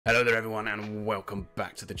Hello there everyone and welcome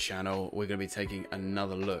back to the channel. We're going to be taking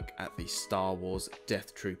another look at the Star Wars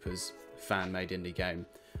Deathtroopers fan-made indie game.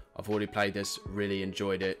 I've already played this, really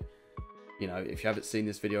enjoyed it. You know, if you haven't seen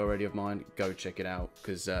this video already of mine, go check it out,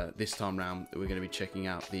 because this time round we're going to be checking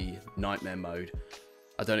out the Nightmare mode.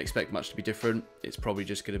 I don't expect much to be different. It's probably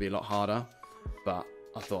just going to be a lot harder, but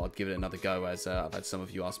I thought I'd give it another go as I've had some of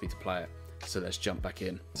you ask me to play it. So let's jump back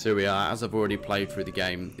in. So here we are. As I've already played through the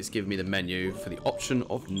game, it's given me the menu for the option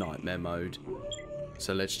of Nightmare mode.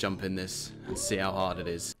 So let's jump in this and see how hard it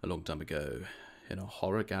is. A long time ago, in a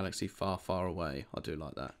horror galaxy far, far away. I do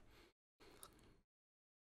like that.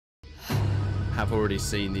 Have already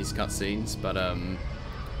seen these cutscenes, but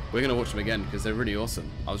we're gonna watch them again because they're really awesome.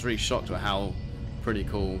 I was really shocked at how pretty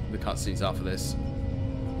cool the cutscenes are for this.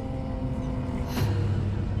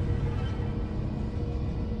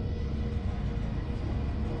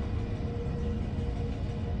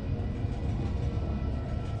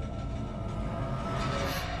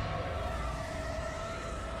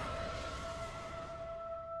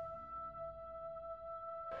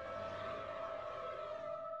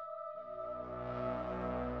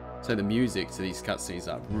 So the music to these cutscenes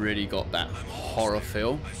have really got that horror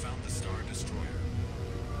feel. I found the Star Destroyer.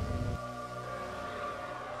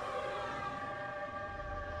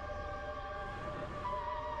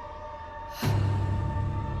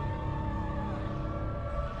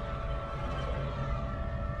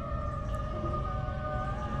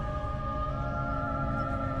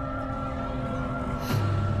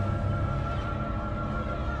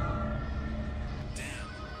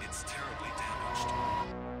 Damn, it's terribly damaged.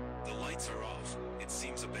 The lights are off. It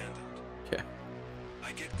seems abandoned. Yeah.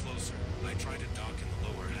 I get closer. I try to dock in the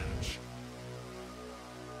lower hatch.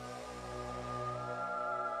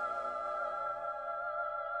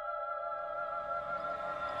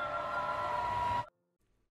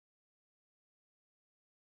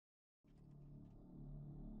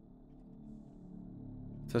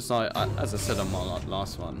 So it's like, as I said on my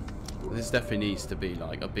last one, this definitely needs to be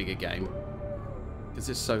like a bigger game because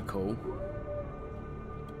it's so cool.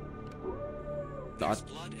 There's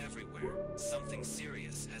blood everywhere. Something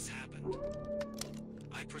serious has happened.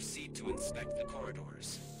 I proceed to inspect the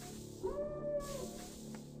corridors.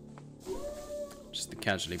 Just the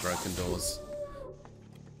casually broken doors.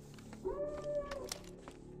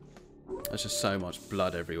 There's just so much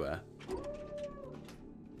blood everywhere.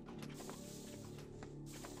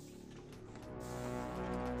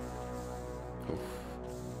 Oof.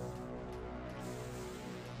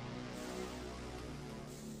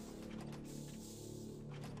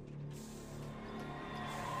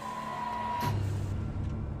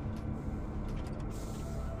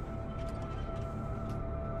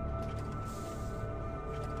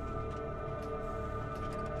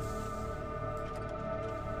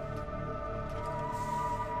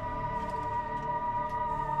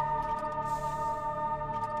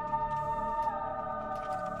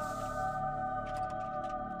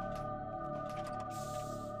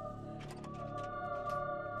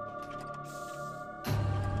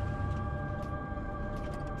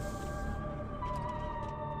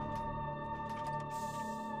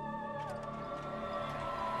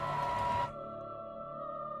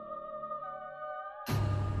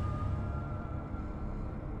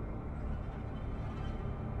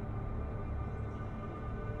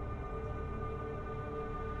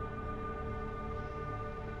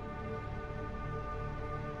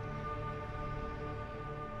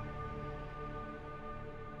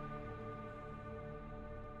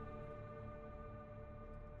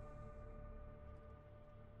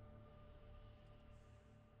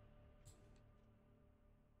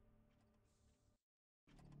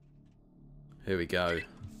 Here we go.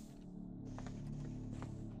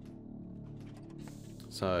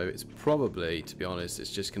 So it's probably, to be honest,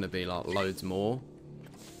 it's just going to be like loads more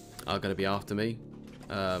are going to be after me.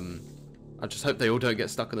 I just hope they all don't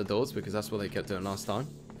get stuck in the doors because that's what they kept doing last time.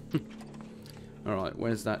 Alright,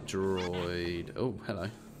 where's that droid? Oh, hello.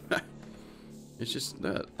 It's just,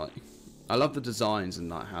 like, I love the designs and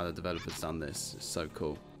like how the developers done this. It's so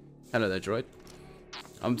cool. Hello there, droid.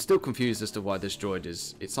 I'm still confused as to why this droid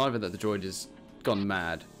is... It's either that the droid is gone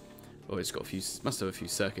mad, or it's got a few... Must have a few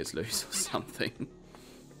circuits loose or something.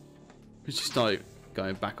 It's just like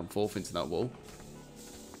going back and forth into that wall.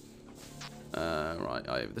 Right,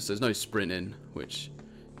 there's no sprinting, which,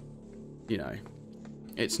 you know,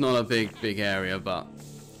 it's not a big area, but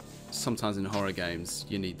sometimes in horror games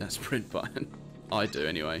you need that sprint button. I do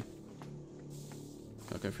anyway.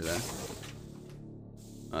 I'll go through there.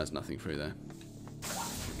 Oh, there's nothing through there.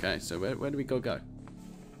 Okay, so where do we go? I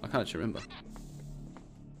can't actually remember.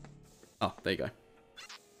 Oh, there you go.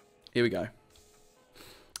 Here we go.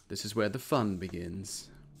 This is where the fun begins.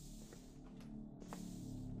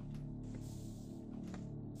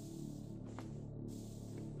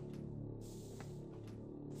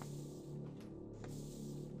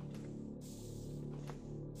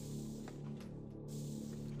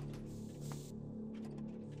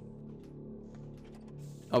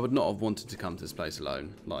 I would not have wanted to come to this place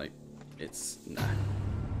alone. Like, it's... nah.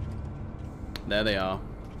 There they are.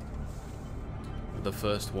 The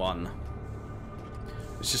first one.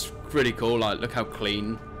 It's just really cool. Like, look how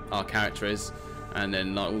clean our character is. And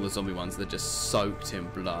then, like, all the zombie ones, they're just soaked in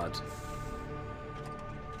blood.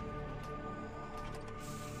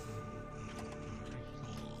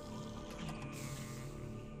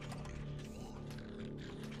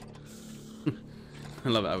 I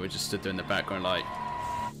love it how we just stood there in the background like...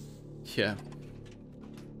 yeah.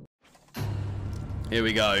 Here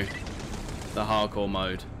we go. The hardcore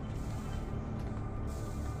mode.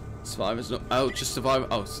 Survivor's not... oh, just survive...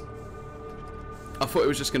 oh. I thought it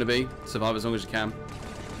was just going to be survive as long as you can.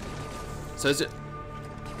 So is it...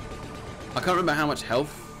 I can't remember how much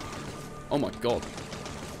health. Oh my god.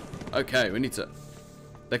 Okay, we need to...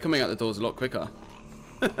 they're coming out the doors a lot quicker.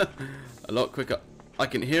 A lot quicker. I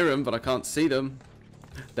can hear them, but I can't see them.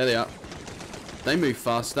 There they are. They move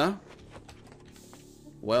faster.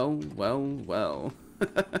 Well, well, well.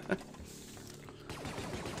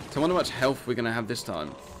 So I wonder how much health we're going to have this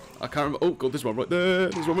time. I can't remember. Oh, God, there's one right there.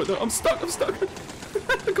 There's one right there. I'm stuck. I'm stuck.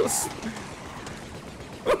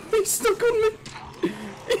 Oh, he's stuck on me.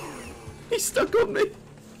 He's stuck on me.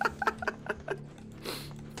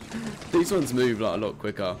 These ones move like a lot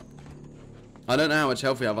quicker. I don't know how much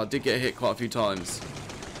health we have. I did get hit quite a few times.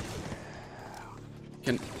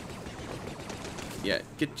 Yeah,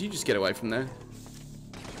 you just get away from there.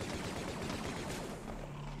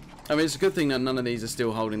 I mean, it's a good thing that none of these are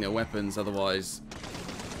still holding their weapons, otherwise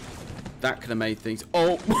that could have made things...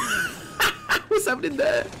 oh! What's happening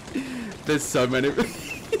there? There's so many.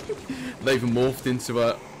 They've morphed into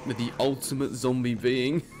the ultimate zombie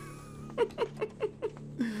being.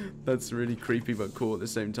 That's really creepy but cool at the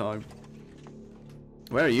same time.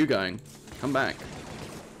 Where are you going? Come back.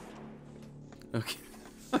 Okay.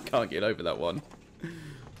 I can't get over that one.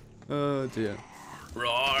 Oh dear.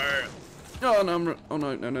 Roar! Oh no! Oh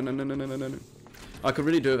no! No! No! No! No! No! No! No! No! I could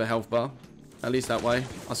really do with a health bar. At least that way,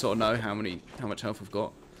 I sort of know how much health I've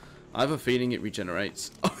got. I have a feeling it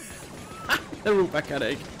regenerates. They're all back at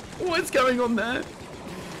it. What's going on there?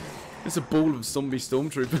 It's a ball of zombie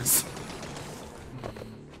stormtroopers.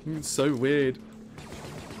 It's so weird.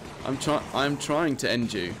 I'm trying to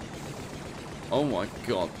end you. Oh my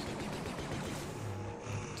god.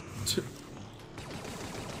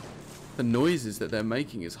 The noises that they're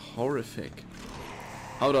making is horrific.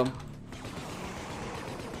 Hold on.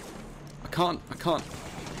 I can't.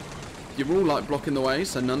 You're all like blocking the way,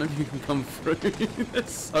 so none of you can come through. There's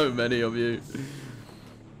so many of you.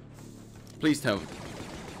 Please tell me.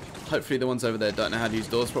 Hopefully the ones over there don't know how to use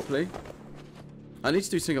doors properly. I need to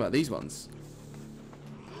do something about these ones.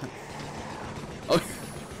 Oh.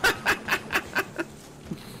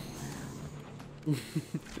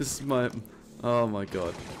 This is my... oh my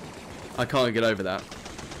god. I can't get over that.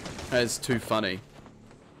 That is too funny.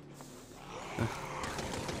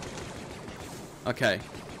 Okay.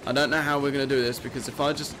 I don't know how we're going to do this, because if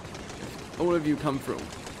all of you come through.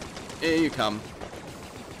 Here you come.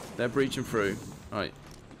 They're breaching through. Right.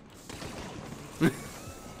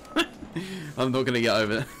 I'm not going to get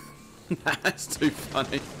over it. That's too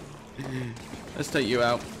funny. Let's take you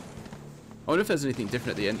out. I wonder if there's anything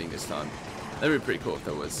different at the ending this time. That would be pretty cool if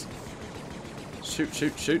there was. Shoot,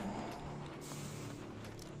 shoot, shoot.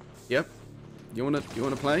 Yep. You wanna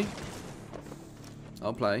play?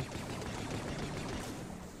 I'll play.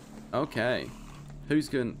 Okay. Who's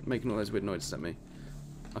making all those weird noises at me?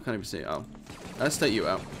 I can't even see it. Oh. Let's take you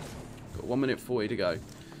out. Got 1 minute 40 to go.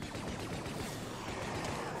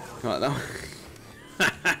 Right, that one.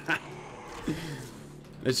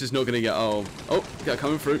 It's just not gonna get... oh. Oh, they're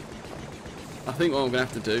coming through. I think what I'm gonna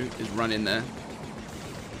have to do is run in there.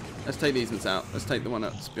 Let's take these ones out. Let's take the one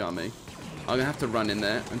that's behind me. I'm gonna have to run in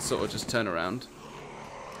there and sort of just turn around.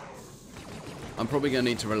 I'm probably gonna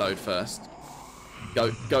need to reload first.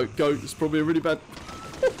 Go, go, go. It's probably a really bad...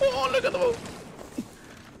 oh, look at them all.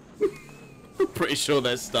 I'm pretty sure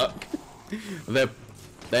they're stuck.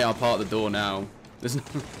 They are part of the door now. There's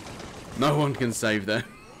no one can save them.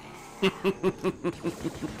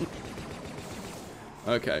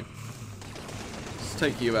 Okay. Let's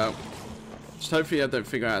take you out. Just hopefully I don't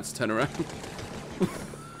figure out how to turn around.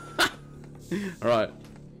 Alright.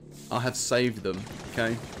 I have saved them,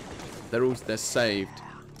 okay? They're saved.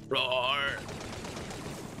 Roar!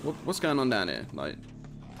 What's going on down here? Like,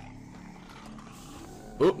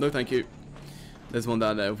 Oh, no thank you. There's one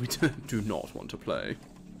down there we do not want to play.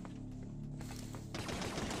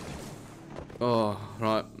 Oh,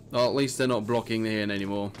 right. Well, at least they're not blocking the in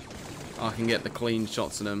anymore. I can get the clean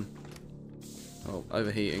shots in them. Oh,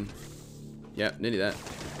 overheating. Yep, nearly there.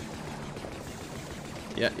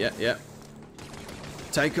 Yeah.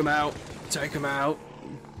 Take them out. Take them out.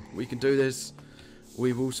 We can do this.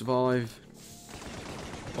 We will survive.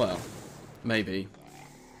 Well, maybe.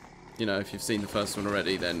 You know, if you've seen the first one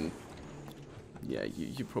already, then yeah,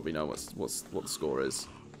 you probably know what the score is.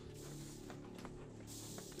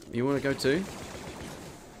 You want to go too?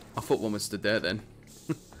 I thought one was stood there then.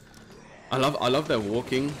 I love their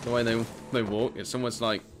walking, the way they walk. It's almost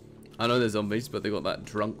like, I know they're zombies, but they got that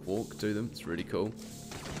drunk walk to them. It's really cool.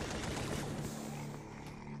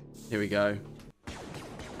 Here we go.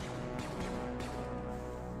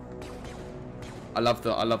 I love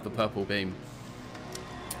the purple beam.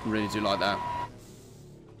 I really do like that.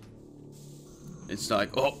 It's like,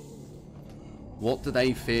 oh, what do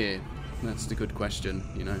they fear? That's the good question,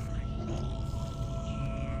 you know.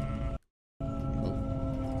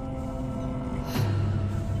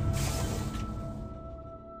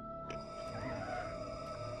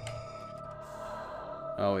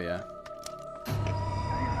 Oh yeah.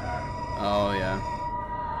 Oh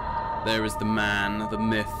yeah. There is the man, the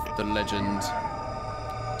myth, the legend,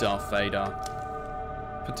 Darth Vader.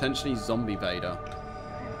 Potentially zombie Vader.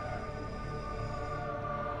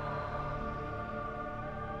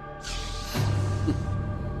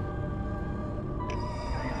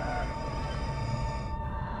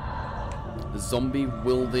 The zombie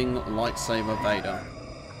wielding lightsaber Vader.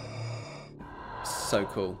 So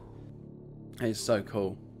cool. It's so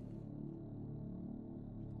cool.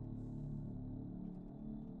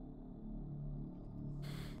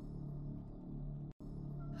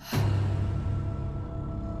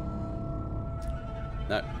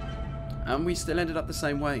 No. And we still ended up the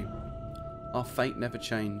same way. Our fate never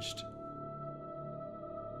changed.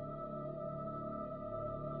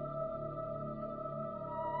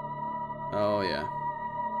 Oh yeah.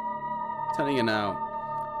 I'm telling you now.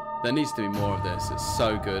 There needs to be more of this. It's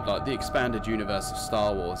so good. Like, the expanded universe of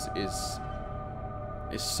Star Wars is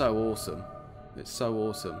so awesome. It's so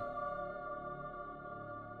awesome.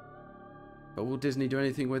 But will Disney do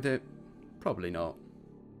anything with it? Probably not.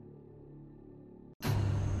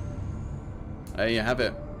 There you have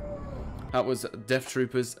it. That was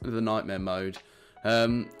Deathtroopers, the Nightmare mode.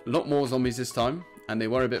 A lot more zombies this time, and they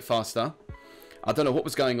were a bit faster. I don't know what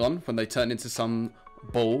was going on when they turned into some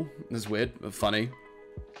ball. It was weird, but funny.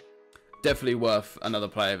 Definitely worth another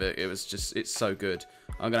play of it. It was just, it's so good.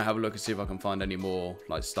 I'm going to have a look and see if I can find any more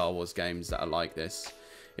like Star Wars games that are like this.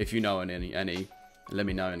 If you know any, let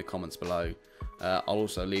me know in the comments below. I'll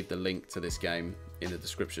also leave the link to this game in the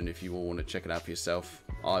description if you all want to check it out for yourself.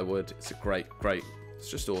 I would. It's a great,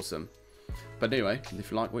 it's just awesome. But anyway,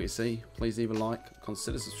 if you like what you see, please leave a like.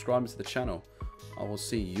 Consider subscribing to the channel. I will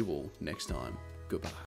see you all next time. Goodbye.